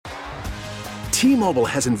T-Mobile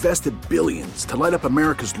has invested billions to light up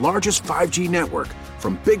America's largest 5G network,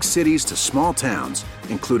 from big cities to small towns,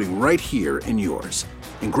 including right here in yours.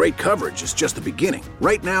 And great coverage is just the beginning.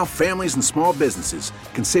 Right now, families and small businesses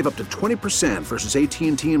can save up to 20% versus AT&T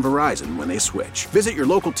and Verizon when they switch. Visit your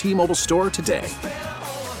local T-Mobile store today.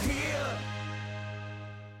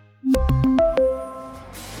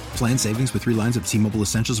 Plan savings with 3 lines of T-Mobile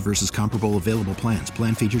Essentials versus comparable available plans.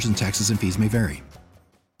 Plan features and taxes and fees may vary.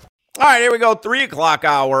 All right, here we go. 3 o'clock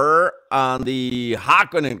hour on the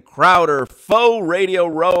Hochman and Crowder Faux Radio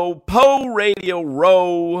Row, Poe Radio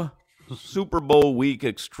Row Super Bowl week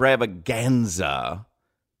extravaganza.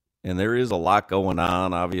 And there is a lot going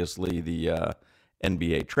on. Obviously, the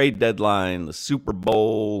NBA trade deadline, the Super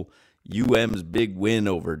Bowl, UM's big win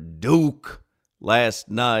over Duke last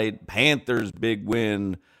night, Panthers' big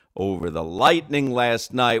win over the Lightning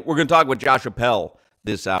last night. We're going to talk with Josh Appel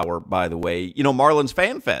this hour, by the way. You know, Marlins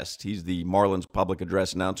Fan Fest. He's the Marlins public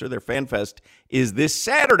address announcer. Their Fan Fest is this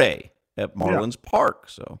Saturday at Marlins Park.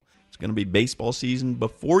 So it's going to be baseball season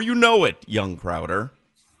before you know it, young Crowder.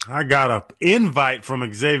 I got an invite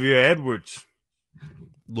from Xavier Edwards.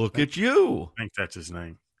 Look at you. I think that's his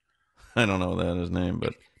name. I don't know that his name,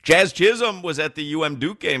 but Jazz Chisholm was at the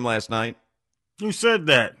Duke game last night. Who said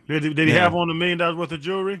that? Did he have on $1 million worth of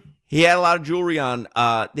jewelry? He had a lot of jewelry on.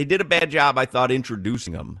 They did a bad job, I thought,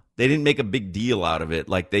 introducing him. They didn't make a big deal out of it.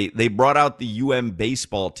 Like they brought out the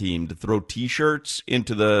baseball team to throw T-shirts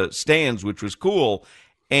into the stands, which was cool.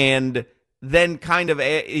 And then kind of,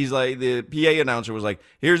 he's like, the PA announcer was like,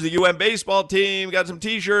 here's the baseball team, got some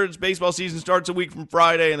T-shirts. Baseball season starts a week from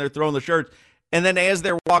Friday, and they're throwing the shirts. And then as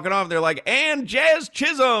they're walking off, they're like, and Jazz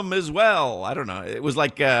Chisholm as well. I don't know. It was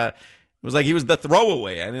like he was the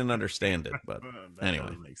throwaway. I didn't understand it, but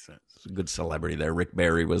anyway, makes sense. It's a good celebrity there. Rick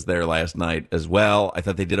Barry was there last night as well. I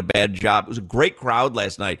thought they did a bad job. It was a great crowd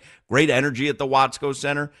last night. Great energy at the Watsco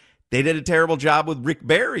Center. They did a terrible job with Rick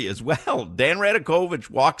Barry as well. Dan Radakovich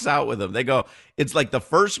walks out with him. They go, it's like the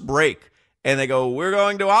first break, and they go, we're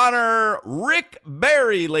going to honor Rick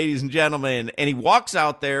Barry, ladies and gentlemen. And he walks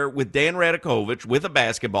out there with Dan Radakovich with a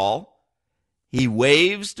basketball. He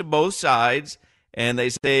waves to both sides. And they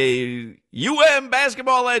say,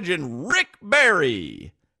 basketball legend, Rick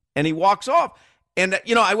Barry. And he walks off. And,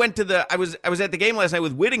 you know, I was at the game last night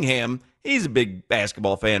with Whittingham. He's a big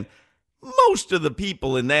basketball fan. Most of the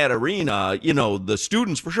people in that arena, you know, the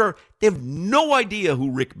students for sure, they have no idea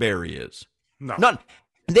who Rick Barry is. No. None.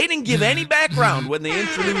 They didn't give any background when they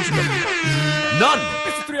introduced him. None.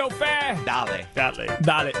 Mr. 305.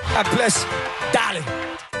 Dale. Plus,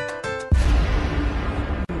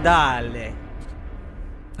 Dale.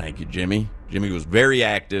 Thank you, Jimmy. Jimmy was very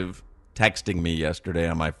active, texting me yesterday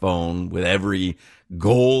on my phone with every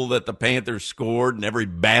goal that the Panthers scored and every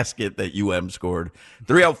basket that scored.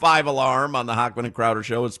 305 alarm on the Hochman and Crowder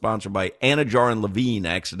Show is sponsored by Anajar and Levine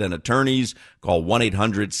Accident Attorneys. Call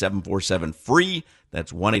 1-800-747-FREE.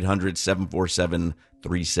 That's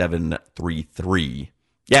 1-800-747-3733.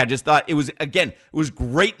 Yeah, I just thought it was a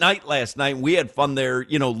great night last night. We had fun there,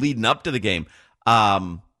 you know, leading up to the game.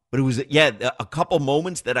 But it was, a couple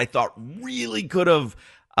moments that I thought really could have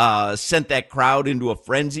sent that crowd into a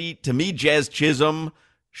frenzy. To me, Jazz Chisholm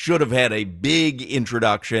should have had a big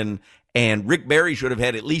introduction, and Rick Barry should have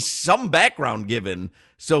had at least some background given.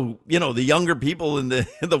 So, you know, the younger people in the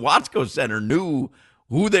Watsco Center knew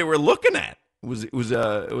who they were looking at. It was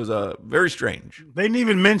very strange. They didn't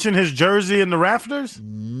even mention his jersey in the rafters?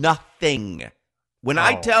 Nothing. When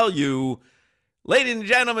I tell you, ladies and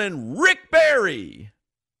gentlemen, Rick Barry.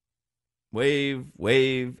 Wave.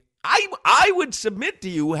 I would submit to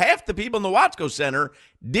you, half the people in the Watsco Center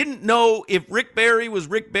didn't know if Rick Barry was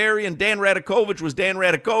Rick Barry and Dan Radakovich was Dan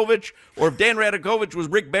Radakovich, or if Dan Radakovich was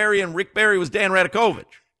Rick Barry and Rick Barry was Dan Radakovich.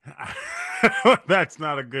 That's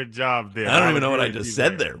not a good job there. I don't even know what I just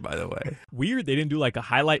said there, by the way. Weird they didn't do like a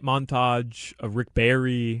highlight montage of Rick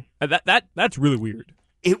Barry. That's really weird.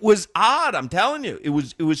 It was odd, I'm telling you. It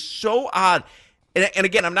was so odd. And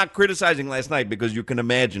again, I'm not criticizing last night because you can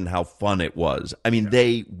imagine how fun it was. I mean,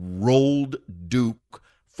 they rolled Duke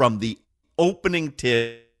from the opening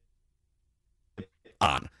tip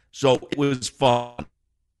on. So it was fun. It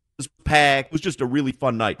was packed. It was just a really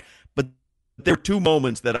fun night. But there were two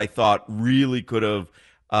moments that I thought really could have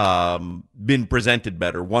been presented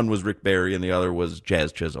better. One was Rick Barry and the other was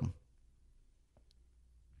Jazz Chisholm.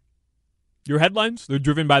 Your headlines, they're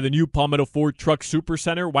driven by the new Palmetto Ford Truck Super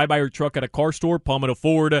Center. Why buy your truck at a car store? Palmetto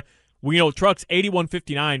Ford. We know Trucks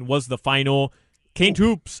 8159 was the final. Canes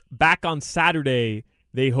Hoops back on Saturday.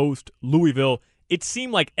 They host Louisville. It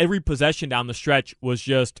seemed like every possession down the stretch was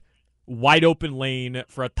just wide open lane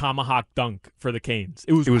for a tomahawk dunk for the Canes.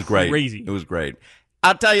 It was great. Crazy. It was great.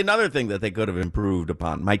 I'll tell you another thing that they could have improved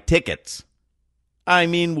upon. My tickets. I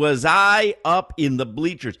mean, was I up in the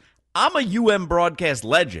bleachers? I'm a UM broadcast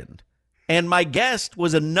legend, and my guest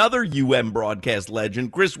was another UM broadcast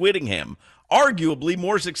legend, Chris Whittingham, arguably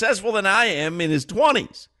more successful than I am in his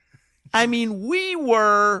 20s. I mean, we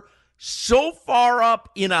were so far up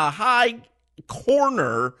in a high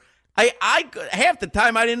corner, I half the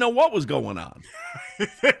time I didn't know what was going on.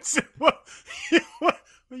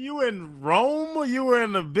 Were you in Rome? Or you were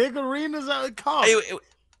in the big arenas? It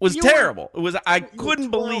was terrible. I couldn't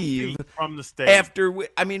believe from the stage. After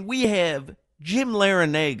we have Jim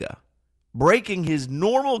Larinaga breaking his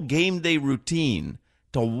normal game day routine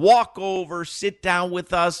to walk over, sit down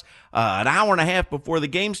with us an hour and a half before the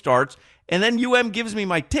game starts, and then UM gives me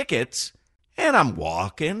my tickets, and I'm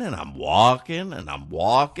walking, and I'm walking, and I'm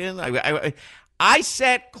walking. I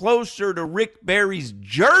sat closer to Rick Barry's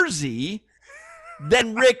jersey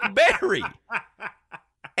than Rick Barry.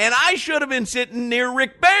 And I should have been sitting near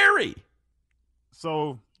Rick Barry.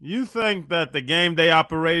 So you think that the game day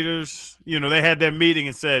operators, they had their meeting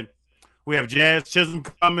and said, we have Jazz Chisholm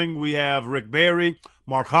coming, we have Rick Barry,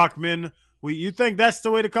 Mark Hochman. You think that's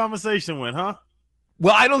the way the conversation went, huh?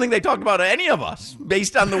 Well, I don't think they talked about any of us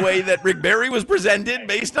based on the way that Rick Barry was presented,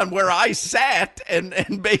 based on where I sat, and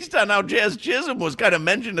based on how Jazz Chisholm was kind of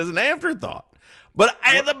mentioned as an afterthought. But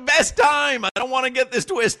I had the best time. I don't want to get this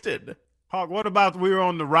twisted. Hawk, what about we were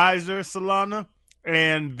on the Riser, Solana,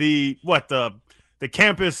 and the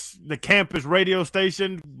campus radio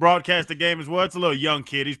station broadcast the game as well? It's a little young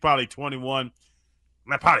kid. He's probably 21,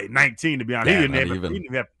 probably 19 to be honest. Yeah, he didn't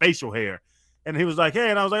even have facial hair. And he was like,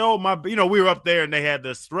 hey, and I was like, oh, we were up there and they had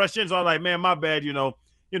the Russians. So I was like, man, my bad,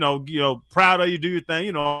 proud of you, do your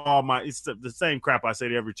thing, it's the same crap I say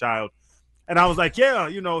to every child. And I was like, yeah,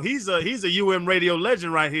 he's a UM radio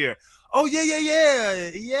legend right here. Oh, yeah,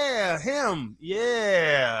 him.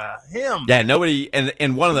 Yeah, him. Yeah, nobody,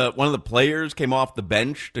 and one of the players came off the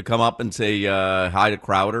bench to come up and say hi to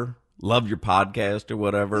Crowder, love your podcast or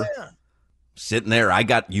whatever. Yeah. Sitting there, I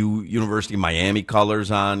got University of Miami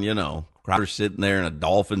colors on, Crowder's sitting there in a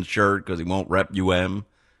Dolphins shirt because he won't rep UM.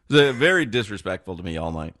 It was very disrespectful to me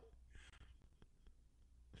all night.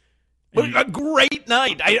 But a great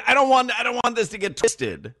night. I don't want this to get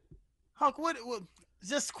twisted. Huck, what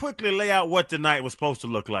just quickly lay out what the night was supposed to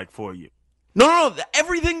look like for you. No,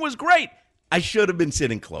 everything was great. I should have been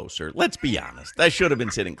sitting closer. Let's be honest. I should have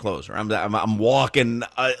been sitting closer. I'm walking.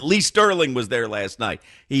 Lee Sterling was there last night.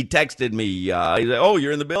 He texted me. He said, oh,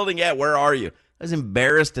 you're in the building? Yeah, where are you? I was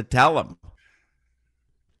embarrassed to tell him.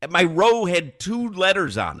 My row had 2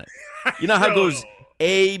 letters on it. You know how it goes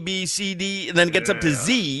A, B, C, D, and then it gets up to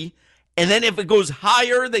Z. And then if it goes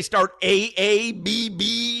higher, they start A, B,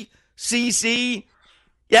 B, C, C.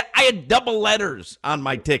 Yeah, I had double letters on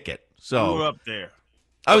my ticket. So you were up there.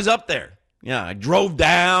 I was up there. Yeah, I drove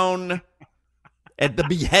down at the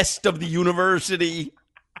behest of the university.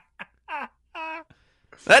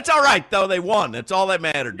 That's all right, though. They won. That's all that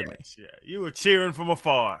mattered to me. Yeah, you were cheering from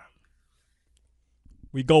afar.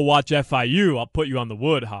 We go watch FIU. I'll put you on the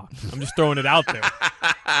wood, Hawk. I'm just throwing it out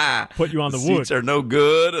there. Put you on the wood. Seats are no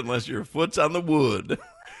good unless your foot's on the wood.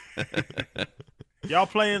 Y'all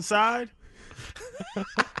play inside?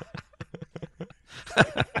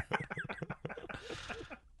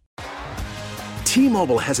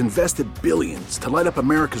 T-Mobile has invested billions to light up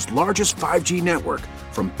America's largest 5G network,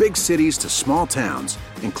 from big cities to small towns,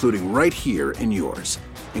 including right here in yours.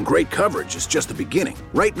 And great coverage is just the beginning.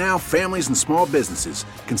 Right now, families and small businesses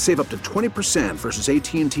can save up to 20% versus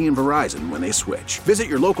AT&T and Verizon when they switch. Visit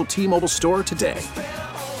your local T-Mobile store today.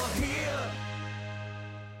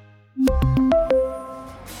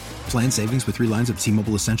 Plan savings with 3 lines of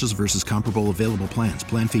T-Mobile Essentials versus comparable available plans.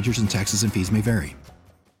 Plan features and taxes and fees may vary.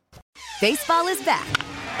 Baseball is back,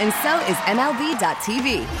 and so is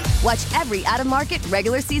MLB.tv. Watch every out-of-market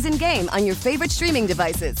regular season game on your favorite streaming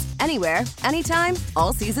devices, anywhere, anytime,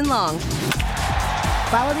 all season long.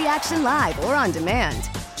 Follow the action live or on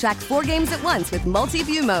demand. Track 4 games at once with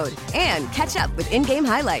multi-view mode and catch up with in-game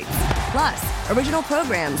highlights. Plus, original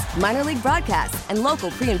programs, minor league broadcasts, and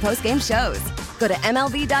local pre- and post-game shows. Go to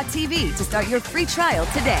MLB.tv to start your free trial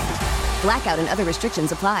today. Blackout and other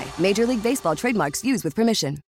restrictions apply. Major League Baseball trademarks used with permission.